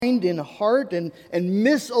in heart and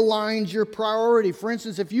misaligns your priority. For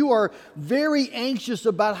instance, if you are very anxious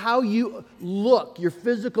about how you look, your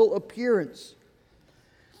physical appearance,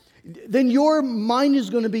 then your mind is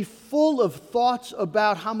going to be full of thoughts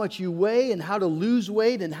about how much you weigh and how to lose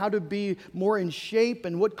weight and how to be more in shape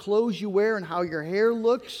and what clothes you wear and how your hair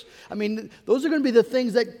looks. I mean, those are going to be the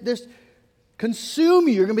things that just consume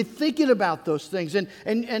you. You're going to be thinking about those things. And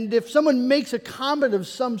if someone makes a comment of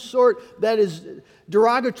some sort that is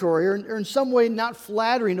derogatory or in some way not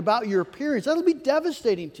flattering about your appearance, that'll be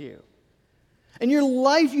devastating to you. And your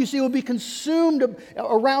life, you see, will be consumed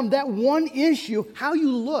around that one issue, how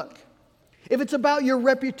you look. If it's about your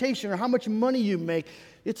reputation or how much money you make,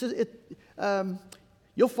 you'll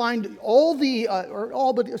find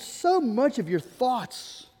but so much of your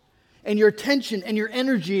thoughts and your attention and your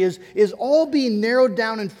energy is all being narrowed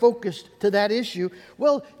down and focused to that issue.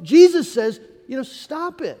 Well, Jesus says,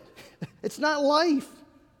 stop it. It's not life.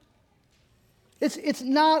 It's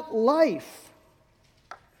not life.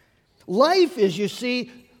 Life is, you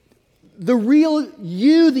see, the real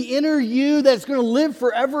you, the inner you that's going to live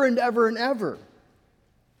forever and ever and ever.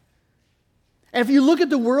 And if you look at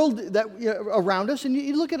the world around us, and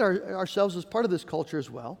you look at ourselves as part of this culture as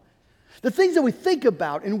well, the things that we think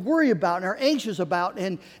about and worry about and are anxious about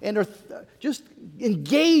and are just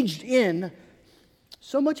engaged in,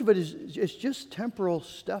 so much of it is just temporal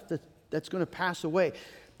stuff that's going to pass away.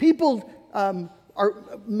 People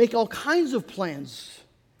make all kinds of plans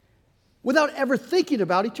without ever thinking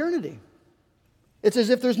about eternity. It's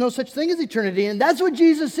as if there's no such thing as eternity, and that's what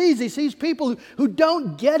Jesus sees. He sees people who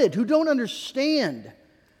don't get it, who don't understand.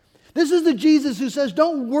 This is the Jesus who says,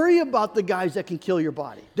 don't worry about the guys that can kill your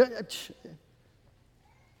body. Don't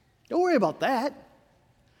worry about that.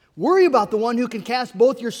 Worry about the one who can cast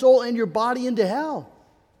both your soul and your body into hell.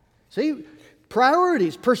 See,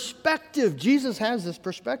 priorities, perspective. Jesus has this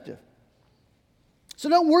perspective. So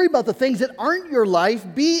don't worry about the things that aren't your life.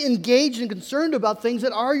 Be engaged and concerned about things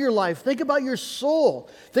that are your life. Think about your soul.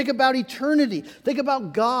 Think about eternity. Think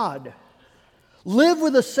about God. Live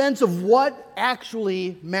with a sense of what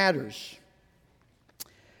actually matters.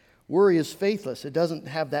 Worry is faithless. It doesn't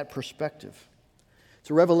have that perspective. It's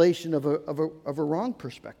a revelation of a wrong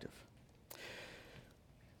perspective.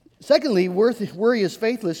 Secondly, worry is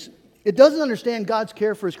faithless. It doesn't understand God's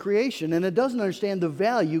care for His creation, and it doesn't understand the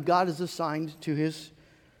value God has assigned to His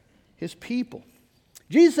people.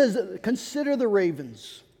 Jesus says, consider the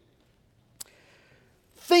ravens.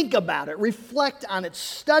 Think about it, reflect on it,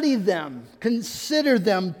 study them, consider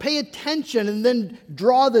them, pay attention, and then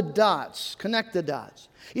draw the dots, connect the dots.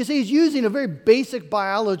 You see, he's using a very basic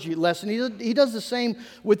biology lesson. He does the same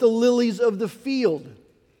with the lilies of the field.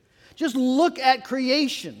 Just look at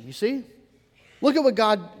creation, you see? Look at what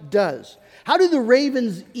God does. How do the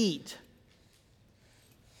ravens eat?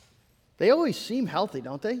 They always seem healthy,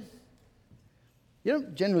 don't they? You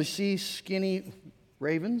don't generally see skinny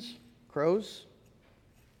ravens, crows.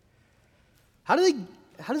 How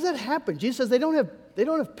does that happen? Jesus says they don't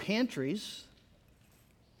have pantries.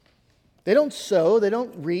 They don't sow, they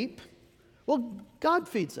don't reap. Well, God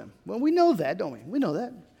feeds them. Well, we know that, don't we? We know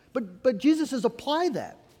that. But Jesus says apply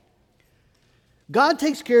that. God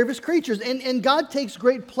takes care of His creatures, and God takes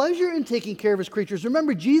great pleasure in taking care of His creatures.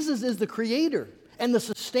 Remember, Jesus is the creator and the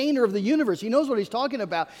sustainer of the universe. He knows what He's talking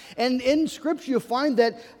about. And in Scripture, you'll find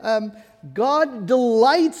that God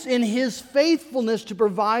delights in His faithfulness to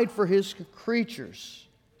provide for His creatures.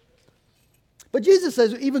 But Jesus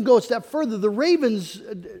says, even go a step further, the ravens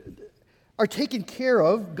are taken care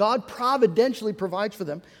of. God providentially provides for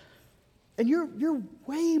them. And you're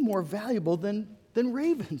way more valuable than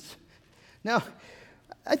ravens. Now,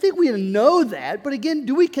 I think we know that, but again,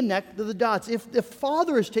 do we connect the dots? If the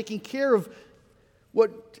Father is taking care of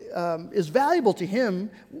what is valuable to Him,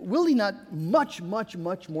 will He not much, much,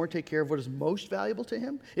 much more take care of what is most valuable to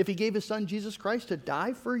Him? If He gave His Son, Jesus Christ, to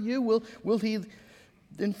die for you, will He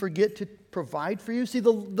then forget to provide for you? See,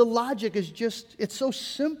 the logic is it's so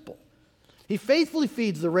simple. He faithfully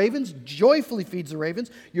feeds the ravens, joyfully feeds the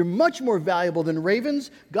ravens. You're much more valuable than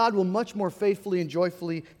ravens. God will much more faithfully and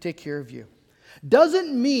joyfully take care of you.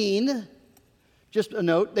 Doesn't mean, just a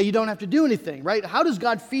note, that you don't have to do anything, right? How does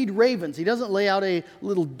God feed ravens? He doesn't lay out a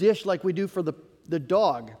little dish like we do for the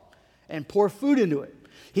dog and pour food into it.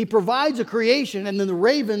 He provides a creation, and then the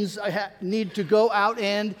ravens need to go out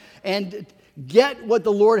and get what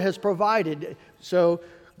the Lord has provided. So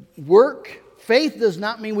work. Faith does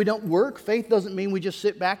not mean we don't work. Faith doesn't mean we just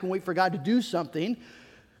sit back and wait for God to do something.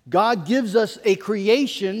 God gives us a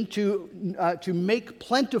creation to make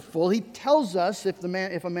plentiful. He tells us if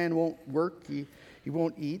a man won't work, he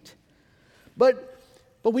won't eat. But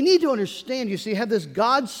But we need to understand, you see, have this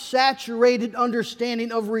God-saturated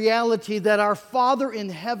understanding of reality that our Father in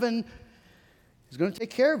heaven is going to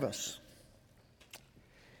take care of us.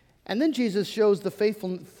 And then Jesus shows the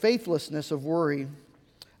faithlessness of worry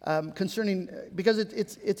because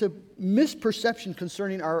it's a misperception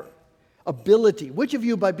concerning our ability. Which of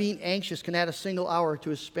you, by being anxious, can add a single hour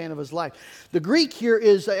to his span of his life? The Greek here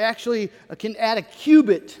is actually can add a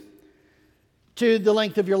cubit to the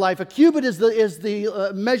length of your life. A cubit is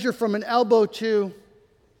the measure from an elbow to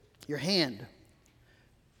your hand.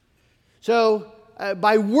 So,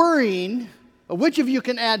 by worrying, which of you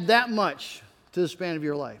can add that much to the span of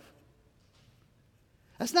your life?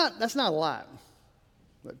 That's not a lot.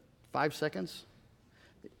 What, 5 seconds?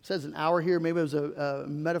 It says an hour here. Maybe it was a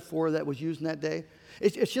metaphor that was used in that day.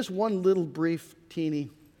 It's just one little brief, teeny.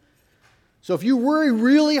 So if you worry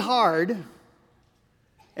really hard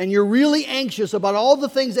and you're really anxious about all the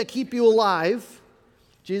things that keep you alive,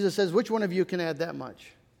 Jesus says, which one of you can add that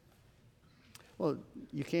much? Well,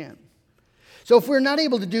 you can't. So if we're not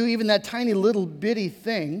able to do even that tiny little bitty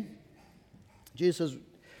thing, Jesus says,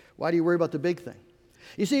 why do you worry about the big thing?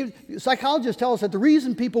 You see, psychologists tell us that the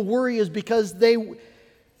reason people worry is because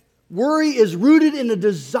worry is rooted in a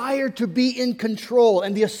desire to be in control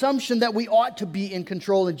and the assumption that we ought to be in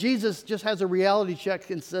control. And Jesus just has a reality check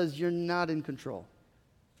and says, you're not in control.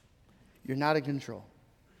 You're not in control.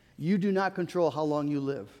 You do not control how long you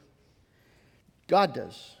live. God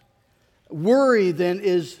does. Worry then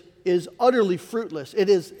is utterly fruitless. It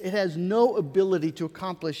has no ability to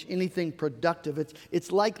accomplish anything productive.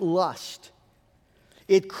 It's like lust.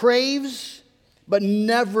 It craves, but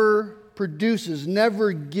never produces,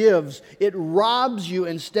 never gives. It robs you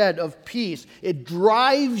instead of peace. It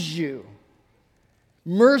drives you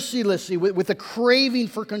mercilessly with a craving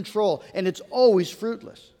for control, and it's always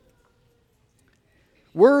fruitless.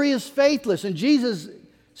 Worry is faithless, and Jesus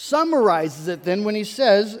summarizes it then when he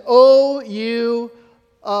says, "O you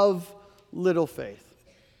of little faith."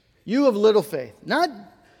 You of little faith.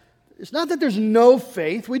 It's not that there's no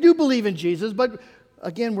faith. We do believe in Jesus, but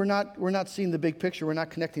again, we're not seeing the big picture. We're not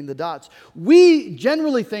connecting the dots. We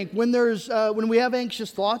generally think when we have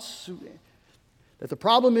anxious thoughts that the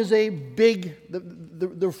problem is the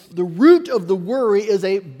root of the worry is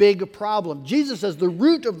a big problem. Jesus says the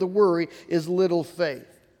root of the worry is little faith.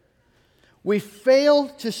 We fail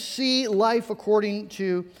to see life according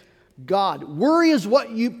to God. Worry is what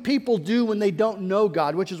people do when they don't know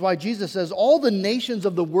God, which is why Jesus says all the nations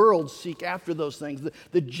of the world seek after those things.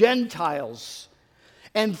 The Gentiles.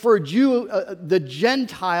 And for a Jew, the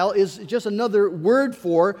Gentile is just another word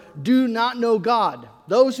for do not know God.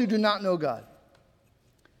 Those who do not know God.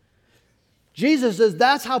 Jesus says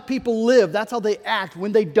that's how people live. That's how they act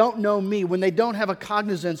when they don't know me, when they don't have a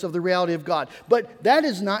cognizance of the reality of God. But that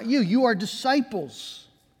is not you. You are disciples.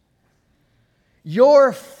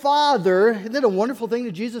 Your Father, isn't that a wonderful thing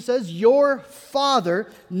that Jesus says? Your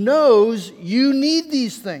Father knows you need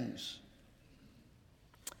these things.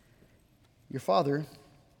 Your Father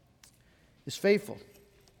is faithful.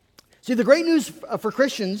 See, the great news for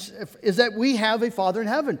Christians is that we have a Father in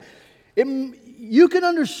heaven. You can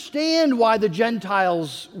understand why the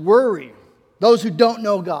Gentiles worry, those who don't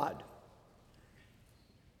know God.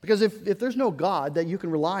 Because if there's no God that you can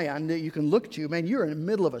rely on, that you can look to, man, you're in the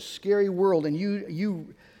middle of a scary world and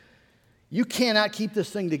you cannot keep this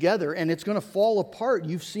thing together and it's going to fall apart.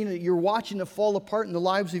 You've seen it. You're watching it fall apart in the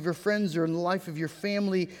lives of your friends or in the life of your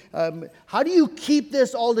family. How do you keep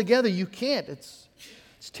this all together? You can't. It's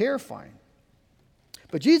terrifying.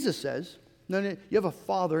 But Jesus says, no, you have a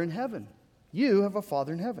Father in heaven. You have a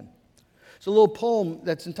Father in heaven. It's a little poem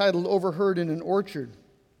that's entitled Overheard in an Orchard.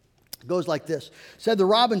 It goes like this. Said the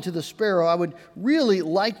robin to the sparrow, I would really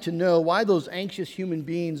like to know why those anxious human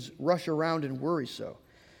beings rush around and worry so.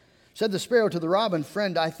 Said the sparrow to the robin,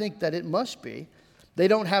 friend, I think that it must be they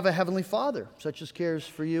don't have a heavenly Father, such as cares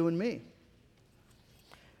for you and me.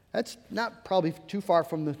 That's not probably too far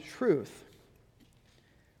from the truth.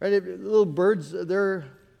 Right? Little birds,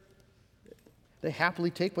 they happily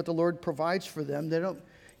take what the Lord provides for them. You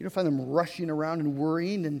don't find them rushing around and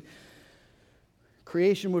worrying, and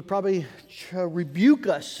creation would probably rebuke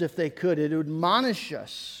us if they could. It would admonish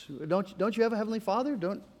us. Don't you have a heavenly Father?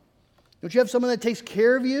 Don't you have someone that takes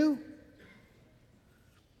care of you?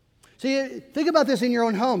 See, think about this in your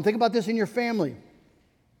own home. Think about this in your family.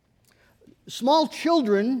 Small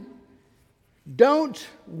children don't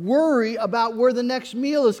worry about where the next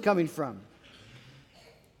meal is coming from.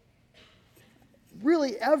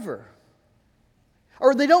 Really, ever.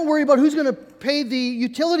 Or they don't worry about who's going to pay the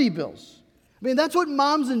utility bills. I mean, that's what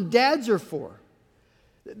moms and dads are for.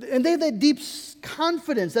 And they have that deep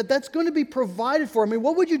confidence that that's going to be provided for. I mean,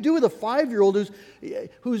 what would you do with a 5-year-old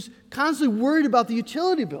who's constantly worried about the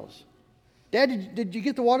utility bills? Dad, did you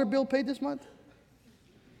get the water bill paid this month?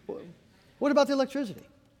 What about the electricity?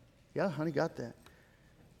 Yeah, honey, got that.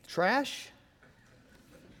 Trash?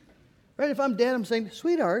 Right, if I'm dad, I'm saying,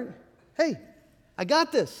 sweetheart, hey, I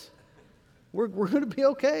got this. We're going to be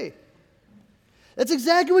okay. That's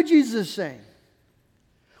exactly what Jesus is saying.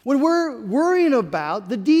 When we're worrying about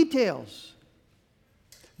the details,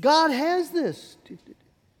 God has this.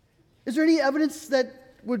 Is there any evidence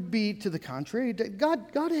that would be to the contrary?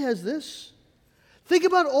 God has this. Think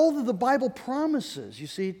about all that the Bible promises, you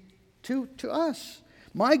see, to us.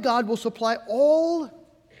 My God will supply all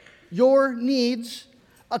your needs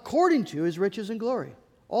according to his riches and glory.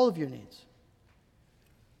 All of your needs.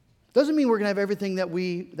 Doesn't mean we're going to have everything that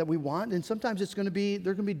we want, and sometimes there are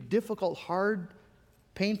going to be difficult, hard,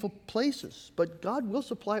 painful places. But God will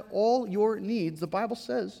supply all your needs, the Bible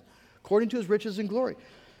says, according to his riches and glory.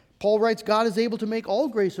 Paul writes, God is able to make all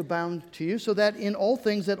grace abound to you, so that in all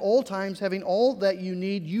things, at all times, having all that you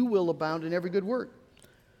need, you will abound in every good work.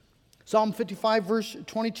 Psalm 55, verse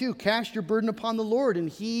 22, cast your burden upon the Lord, and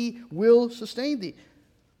he will sustain thee.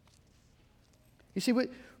 You see,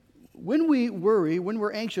 when we worry, when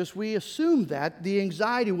we're anxious, we assume that the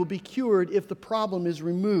anxiety will be cured if the problem is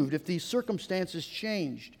removed, if the circumstances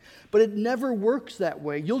changed. But it never works that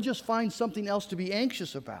way. You'll just find something else to be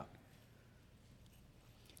anxious about.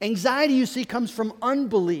 Anxiety, you see, comes from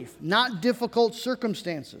unbelief, not difficult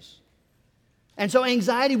circumstances. And so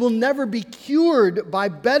anxiety will never be cured by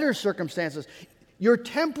better circumstances. Your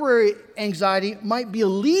temporary anxiety might be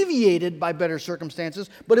alleviated by better circumstances,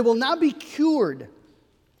 but it will not be cured.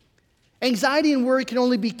 Anxiety and worry can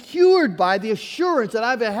only be cured by the assurance that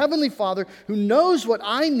I have a heavenly Father who knows what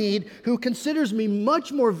I need, who considers me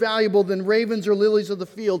much more valuable than ravens or lilies of the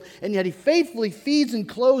field, and yet he faithfully feeds and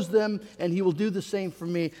clothes them, and he will do the same for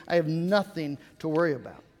me. I have nothing to worry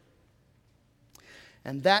about.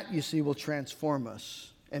 And that, you see, will transform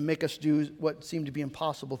us and make us do what seem to be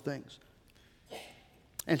impossible things.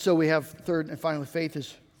 And so we have, third and finally, faith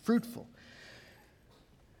is fruitful.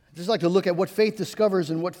 I'd just like to look at what faith discovers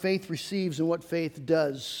and what faith receives and what faith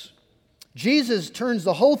does. Jesus turns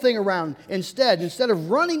the whole thing around. Instead of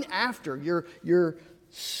running after your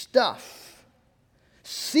stuff,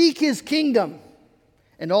 seek his kingdom,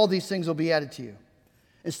 and all these things will be added to you.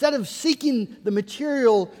 Instead of seeking the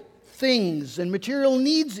material things and material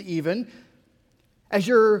needs even, as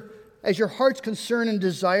your heart's concern and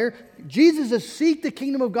desire, Jesus says, seek the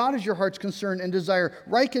kingdom of God as your heart's concern and desire.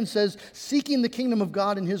 Ryken says, seeking the kingdom of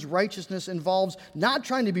God and his righteousness involves not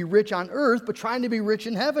trying to be rich on earth, but trying to be rich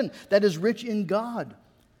in heaven, that is rich in God.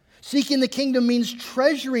 Seeking the kingdom means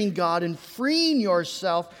treasuring God and freeing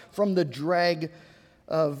yourself from the drag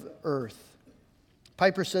of earth.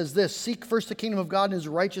 Piper says this, seek first the kingdom of God and his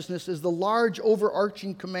righteousness is the large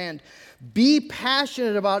overarching command. Be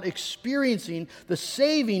passionate about experiencing the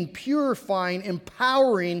saving, purifying,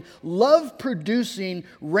 empowering, love-producing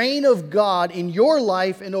reign of God in your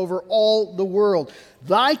life and over all the world.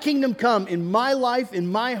 Thy kingdom come in my life, in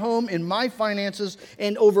my home, in my finances,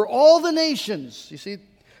 and over all the nations. You see,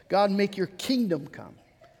 God, make your kingdom come.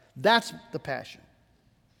 That's the passion.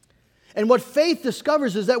 And what faith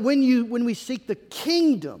discovers is that when we seek the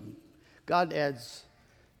kingdom, God adds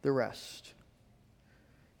the rest.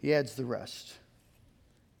 He adds the rest.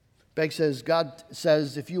 Begg says, God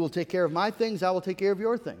says, if you will take care of my things, I will take care of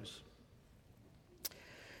your things.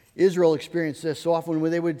 Israel experienced this so often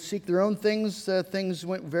when they would seek their own things, things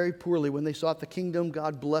went very poorly. When they sought the kingdom,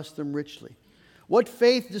 God blessed them richly. What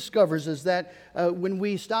faith discovers is that when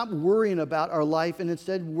we stop worrying about our life and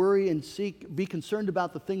instead worry and be concerned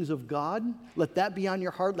about the things of God, let that be on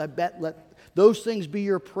your heart, let those things be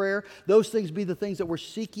your prayer, those things be the things that we're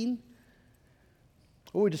seeking.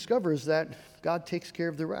 What we discover is that God takes care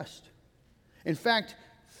of the rest. In fact,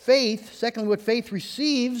 faith, secondly, what faith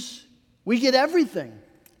receives, we get everything.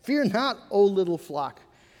 Fear not, O little flock.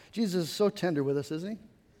 Jesus is so tender with us, isn't he?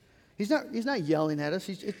 He's not yelling at us.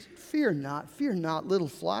 It's fear not, little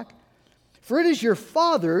flock. For it is your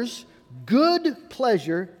Father's good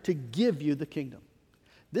pleasure to give you the kingdom.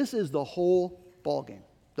 This is the whole ballgame,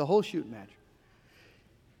 the whole shooting match.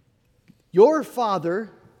 Your Father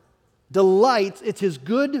delights, it's his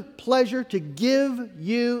good pleasure to give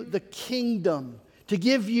you the kingdom, to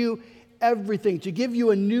give you everything, to give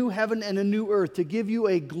you a new heaven and a new earth, to give you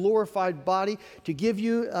a glorified body, to give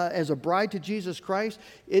you as a bride to Jesus Christ.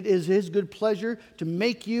 It is his good pleasure to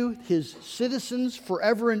make you his citizens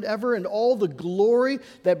forever and ever, and all the glory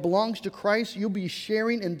that belongs to Christ, you'll be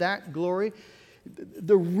sharing in that glory.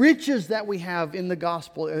 The riches that we have in the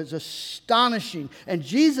gospel is astonishing. And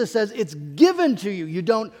Jesus says it's given to you. You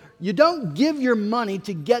don't give your money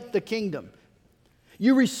to get the kingdom.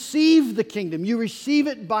 You receive the kingdom. You receive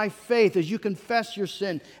it by faith as you confess your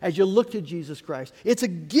sin, as you look to Jesus Christ. It's a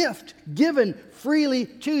gift given freely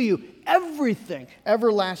to you. Everything,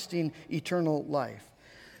 everlasting, eternal life.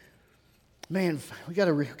 Man, we got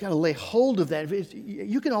to lay hold of that.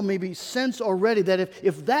 You can all maybe sense already that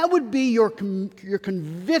if that would be your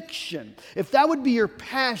conviction, if that would be your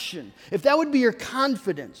passion, if that would be your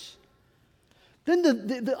confidence, then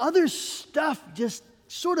the other stuff just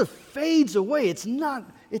sort of fades away. It's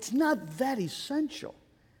not that essential.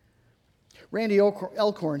 Randy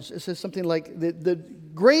Elkhorn says something like, the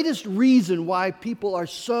greatest reason why people are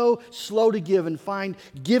so slow to give and find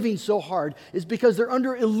giving so hard is because they're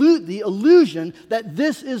under the illusion that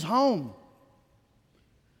this is home.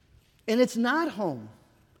 And it's not home.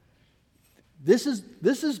 This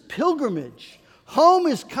is pilgrimage. Home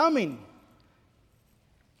is coming.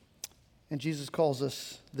 And Jesus calls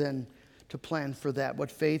us then to plan for that, what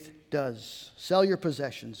faith does. Sell your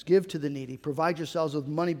possessions, give to the needy, provide yourselves with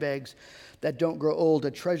money bags that don't grow old,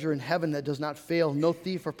 a treasure in heaven that does not fail. No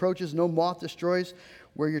thief approaches, no moth destroys.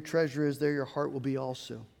 Where your treasure is, there your heart will be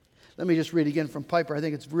also. Let me just read again from Piper. I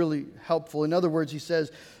think it's really helpful. In other words, he says,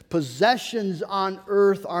 possessions on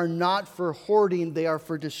earth are not for hoarding, they are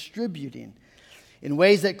for distributing in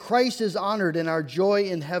ways that Christ is honored and our joy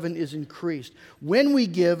in heaven is increased. When we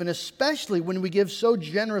give, and especially when we give so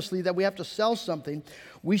generously that we have to sell something,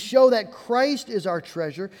 we show that Christ is our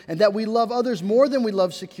treasure and that we love others more than we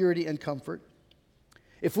love security and comfort.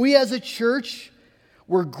 If we as a church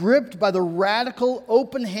were gripped by the radical,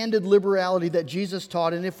 open-handed liberality that Jesus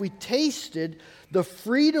taught, and if we tasted the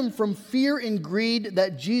freedom from fear and greed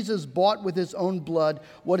that Jesus bought with his own blood,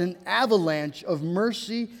 what an avalanche of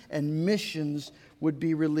mercy and missions would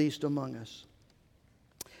be released among us.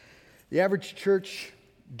 The average church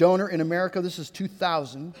donor in America, this is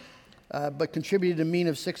 2000, but contributed a mean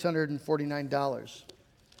of $649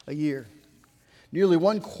 a year. Nearly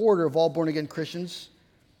 1/4 of all born-again Christians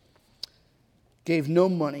gave no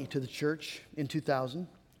money to the church in 2000.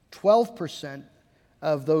 12%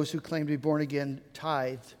 of those who claimed to be born again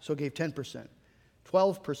tithed, so gave 10%.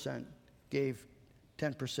 12% gave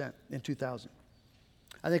 10% in 2000.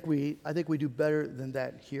 I think we do better than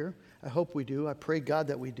that here. I hope we do. I pray God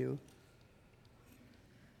that we do.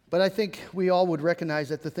 But I think we all would recognize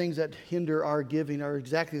that the things that hinder our giving are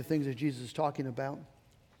exactly the things that Jesus is talking about.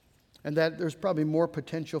 And that there's probably more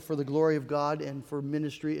potential for the glory of God and for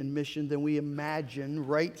ministry and mission than we imagine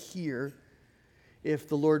right here if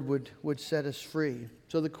the Lord would set us free.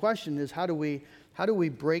 So the question is, how do we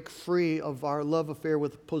break free of our love affair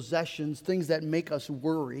with possessions, things that make us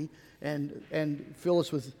worry and fill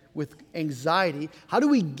us with anxiety? How do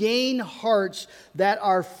we gain hearts that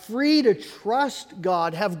are free to trust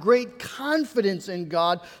God, have great confidence in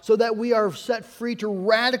God, so that we are set free to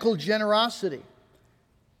radical generosity?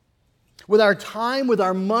 With our time, with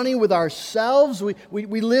our money, with ourselves,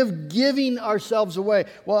 we live giving ourselves away.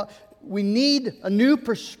 Well, we need a new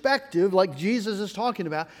perspective like Jesus is talking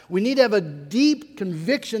about. We need to have a deep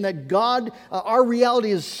conviction that God, our reality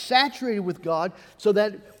is saturated with God, so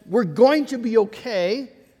that we're going to be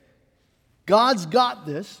okay. God's got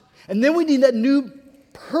this. And then we need that new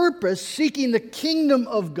purpose, seeking the kingdom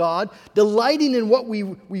of God, delighting in what we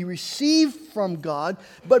receive from God.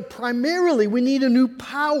 But primarily, we need a new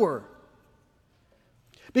power.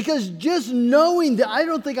 Because just knowing that, I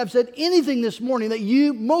don't think I've said anything this morning that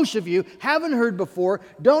most of you, haven't heard before,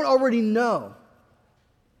 don't already know.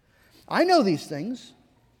 I know these things.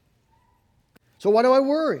 So why do I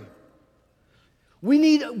worry? We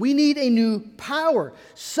need a new power.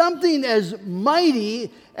 Something as mighty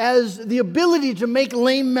as the ability to make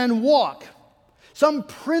lame men walk. Some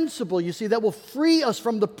principle, you see, that will free us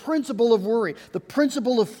from the principle of worry, the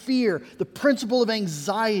principle of fear, the principle of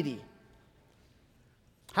anxiety.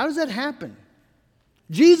 How does that happen?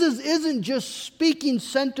 Jesus isn't just speaking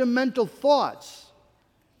sentimental thoughts.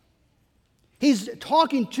 He's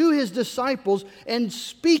talking to his disciples and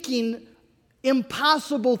speaking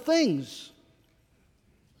impossible things.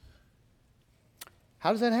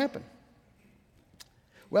 How does that happen?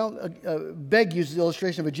 Well, Begg uses the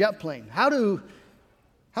illustration of a jet plane. How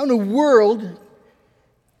in the world do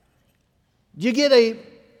you get a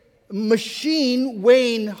machine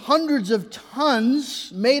weighing hundreds of tons,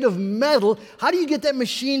 made of metal? How do you get that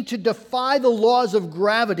machine to defy the laws of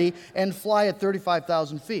gravity and fly at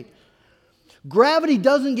 35,000 feet? Gravity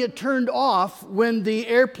doesn't get turned off when the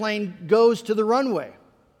airplane goes to the runway.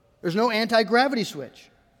 There's no anti-gravity switch.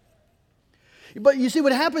 But you see,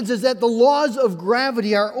 what happens is that the laws of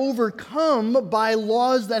gravity are overcome by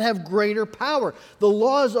laws that have greater power. The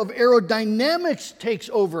laws of aerodynamics takes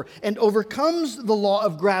over and overcomes the law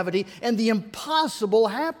of gravity, and the impossible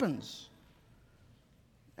happens.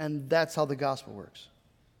 And that's how the gospel works.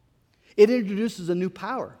 It introduces a new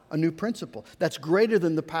power, a new principle that's greater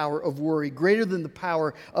than the power of worry, greater than the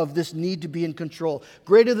power of this need to be in control,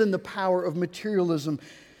 greater than the power of materialism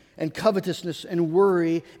and covetousness and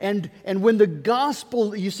worry. And when the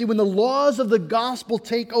gospel, you see, when the laws of the gospel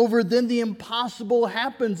take over, then the impossible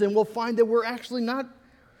happens, and we'll find that we're actually not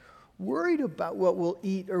worried about what we'll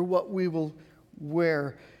eat or what we will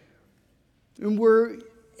wear. And we're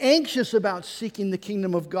anxious about seeking the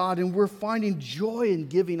kingdom of God, and we're finding joy in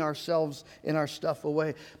giving ourselves and our stuff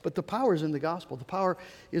away. But the power is in the gospel. The power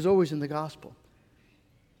is always in the gospel.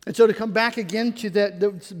 And so to come back again to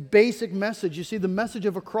the basic message, you see the message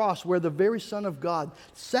of a cross where the very Son of God,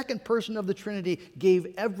 second person of the Trinity,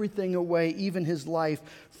 gave everything away, even his life,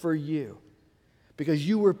 for you. Because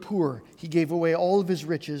you were poor, he gave away all of his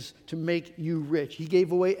riches to make you rich. He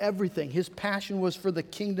gave away everything. His passion was for the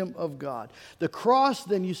kingdom of God. The cross,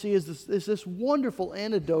 then, you see, is this wonderful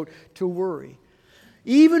antidote to worry.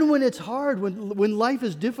 Even when it's hard, when life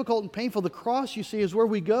is difficult and painful, the cross, you see, is where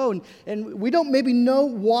we go. And we don't maybe know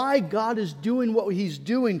why God is doing what he's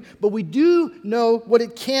doing, but we do know what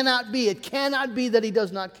it cannot be. It cannot be that he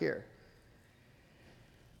does not care.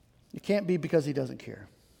 It can't be because he doesn't care.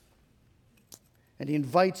 And he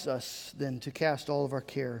invites us then to cast all of our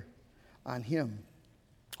care on him.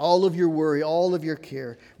 All of your worry, all of your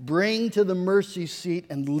care, bring to the mercy seat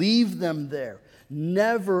and leave them there.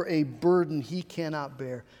 Never a burden he cannot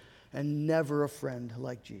bear, and never a friend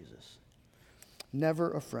like Jesus.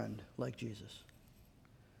 Never a friend like Jesus.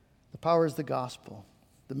 The power is the gospel,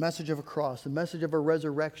 the message of a cross, the message of a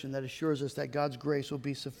resurrection that assures us that God's grace will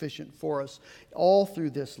be sufficient for us all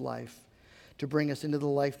through this life, to bring us into the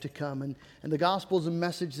life to come. And the gospel is a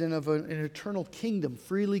message then of an eternal kingdom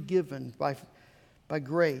freely given by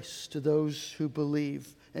grace to those who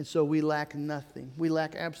believe. And so we lack nothing. We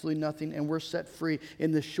lack absolutely nothing, and we're set free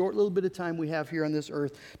in this short little bit of time we have here on this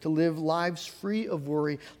earth to live lives free of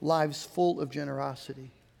worry, lives full of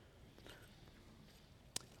generosity. I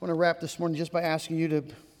want to wrap this morning just by asking you to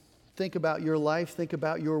think about your life, think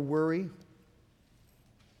about your worry,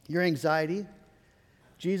 your anxiety.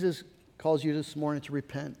 Jesus calls you this morning to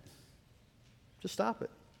repent. Just stop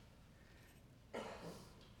it.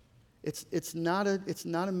 It's not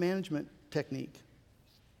a management technique.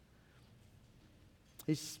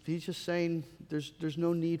 He's just saying there's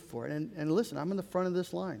no need for it. And listen, I'm in the front of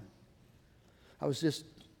this line. I was just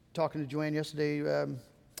talking to Joanne yesterday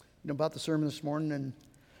about the sermon this morning,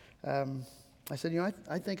 and I said,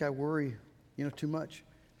 I think I worry too much.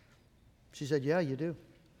 She said, yeah, you do.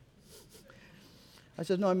 I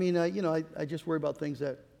said, no, I mean, I just worry about things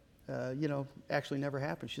that, actually never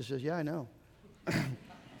happen. She says, yeah, I know.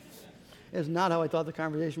 It's not how I thought the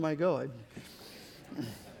conversation might go.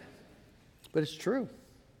 But it's true.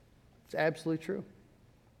 It's absolutely true.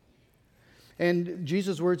 And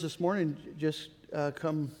Jesus' words this morning just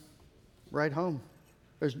come right home.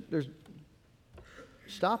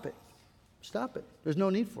 Stop it. Stop it. There's no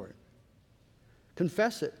need for it.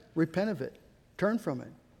 Confess it. Repent of it. Turn from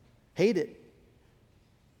it. Hate it.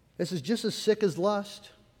 This is just as sick as lust.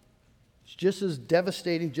 It's just as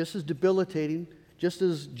devastating, just as debilitating, just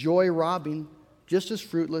as joy-robbing, just as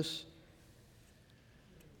fruitless.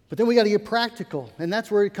 But then we got to get practical. And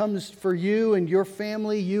that's where it comes for you and your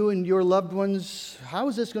family, you and your loved ones. How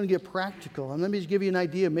is this going to get practical? And let me just give you an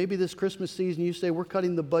idea. Maybe this Christmas season you say, we're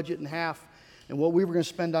cutting the budget in half, and what we were going to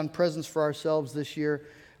spend on presents for ourselves this year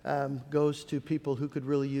goes to people who could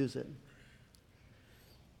really use it.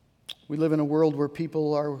 We live in a world where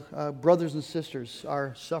people are, brothers and sisters,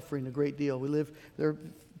 are suffering a great deal. There are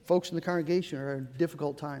folks in the congregation are in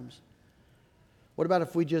difficult times. What about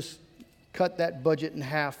if we just cut that budget in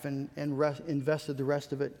half and invested the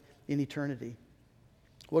rest of it in eternity?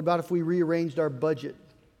 What about if we rearranged our budget,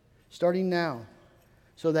 starting now,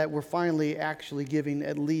 so that we're finally actually giving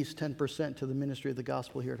at least 10% to the ministry of the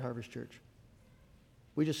gospel here at Harvest Church?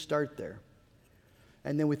 We just start there.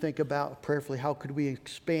 And then we think about prayerfully, how could we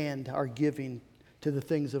expand our giving to the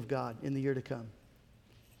things of God in the year to come?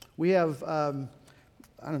 We have,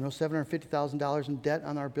 $750,000 in debt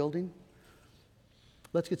on our building.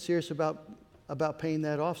 Let's get serious about paying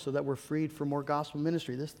that off so that we're freed for more gospel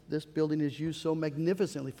ministry. This building is used so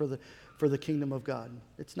magnificently for the kingdom of God.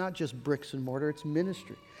 It's not just bricks and mortar, it's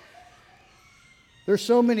ministry. There's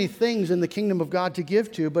so many things in the kingdom of God to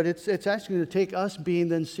give to, but it's actually going to take us being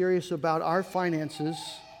then serious about our finances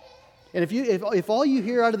And if all you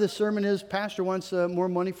hear out of this sermon is, Pastor wants more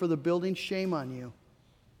money for the building, shame on you.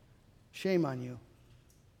 Shame on you.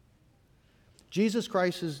 Jesus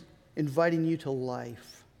Christ is inviting you to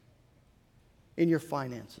life in your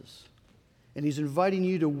finances. And He's inviting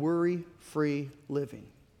you to worry-free living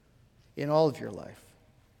in all of your life.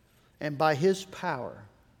 And by His power,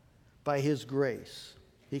 by His grace,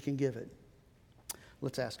 He can give it.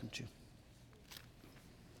 Let's ask Him to.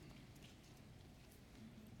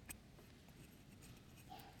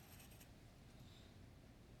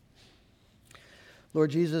 Lord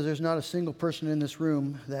Jesus, there's not a single person in this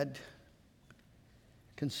room that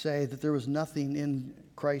can say that there was nothing in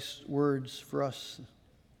Christ's words for us.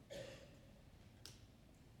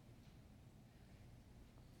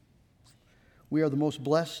 We are the most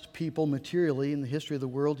blessed people materially in the history of the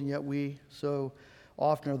world, and yet we so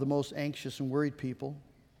often are the most anxious and worried people.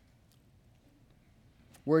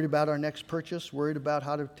 Worried about our next purchase, worried about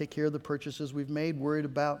how to take care of the purchases we've made, worried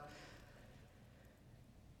about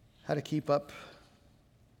how to keep up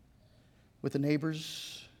with the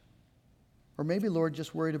neighbors, or maybe, Lord,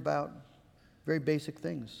 just worried about very basic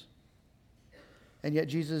things. And yet,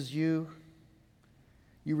 Jesus, you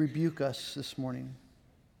rebuke us this morning.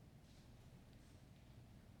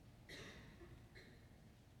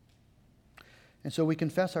 And so we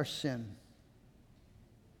confess our sin.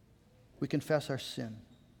 We confess our sin.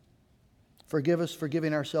 Forgive us for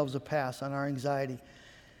giving ourselves a pass on our anxiety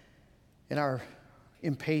and our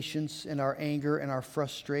impatience and our anger and our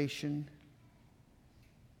frustration.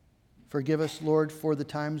 Forgive us, Lord, for the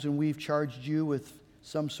times when we've charged you with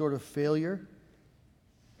some sort of failure,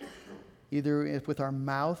 either with our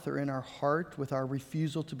mouth or in our heart, with our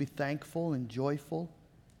refusal to be thankful and joyful,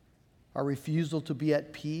 our refusal to be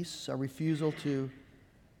at peace, our refusal to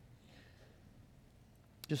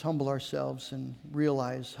just humble ourselves and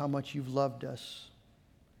realize how much you've loved us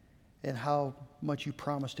and how much you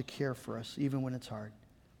promise to care for us, even when it's hard.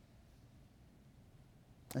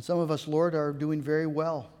 And some of us, Lord, are doing very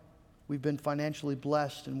well. We've been financially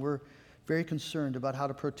blessed, and we're very concerned about how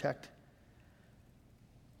to protect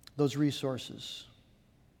those resources.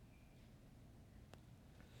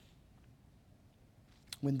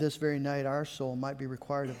 When this very night our soul might be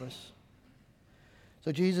required of us.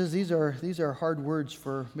 So Jesus, these are hard words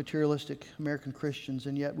for materialistic American Christians,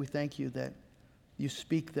 and yet we thank you that you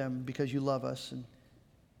speak them because you love us. And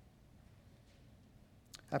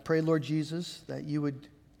I pray, Lord Jesus, that you would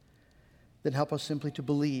then help us simply to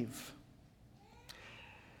believe,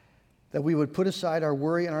 that we would put aside our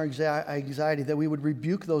worry and our anxiety, that we would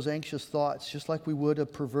rebuke those anxious thoughts just like we would a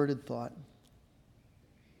perverted thought.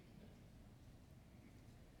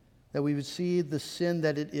 That we would see the sin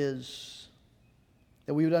that it is,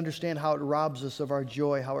 that we would understand how it robs us of our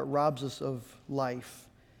joy, how it robs us of life,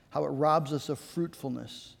 how it robs us of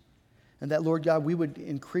fruitfulness. And that, Lord God, we would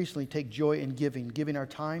increasingly take joy in giving our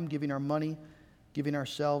time, giving our money, giving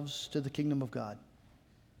ourselves to the kingdom of God.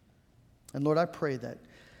 And Lord, I pray that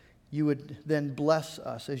you would then bless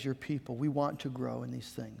us as your people. We want to grow in these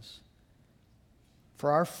things.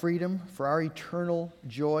 For our freedom, for our eternal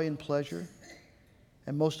joy and pleasure,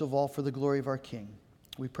 and most of all, for the glory of our King.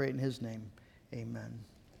 We pray it in His name. Amen.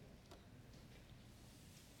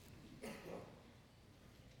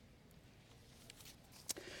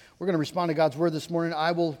 We're going to respond to God's word this morning.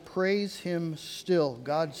 I will praise Him still.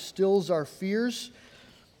 God stills our fears,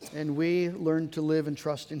 and we learn to live and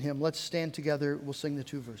trust in Him. Let's stand together. We'll sing the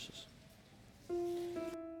 2 verses.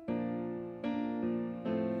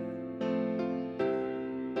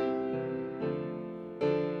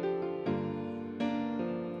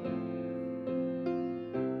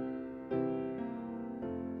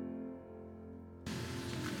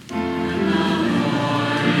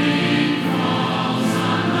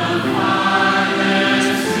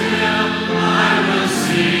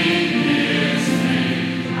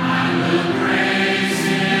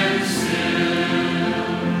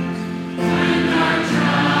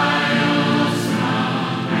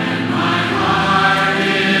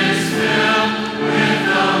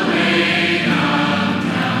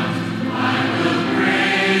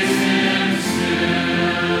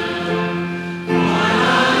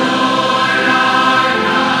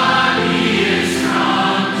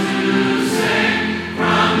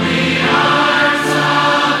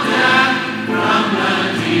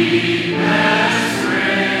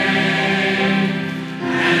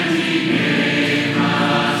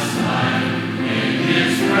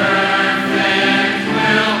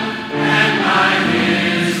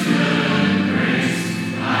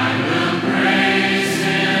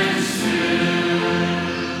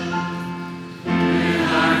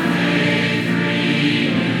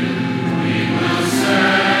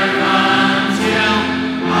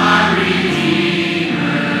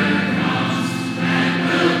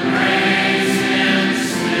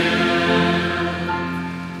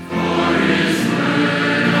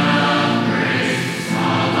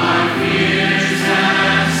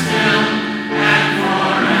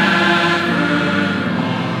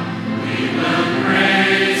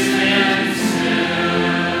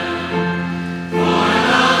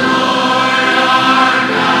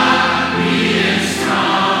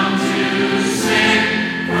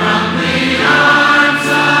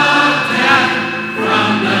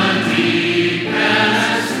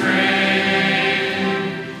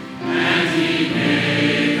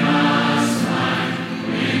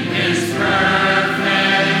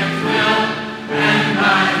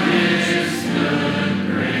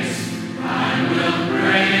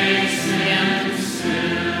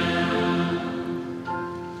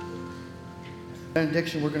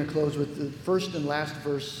 benediction, we're going to close with the first and last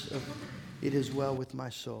verse of It Is Well With My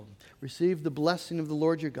Soul. Receive the blessing of the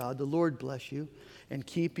Lord your God. The Lord bless you and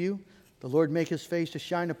keep you. The Lord make his face to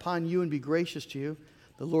shine upon you and be gracious to you.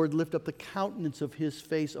 The Lord lift up the countenance of his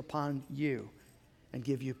face upon you and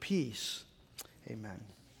give you peace. Amen.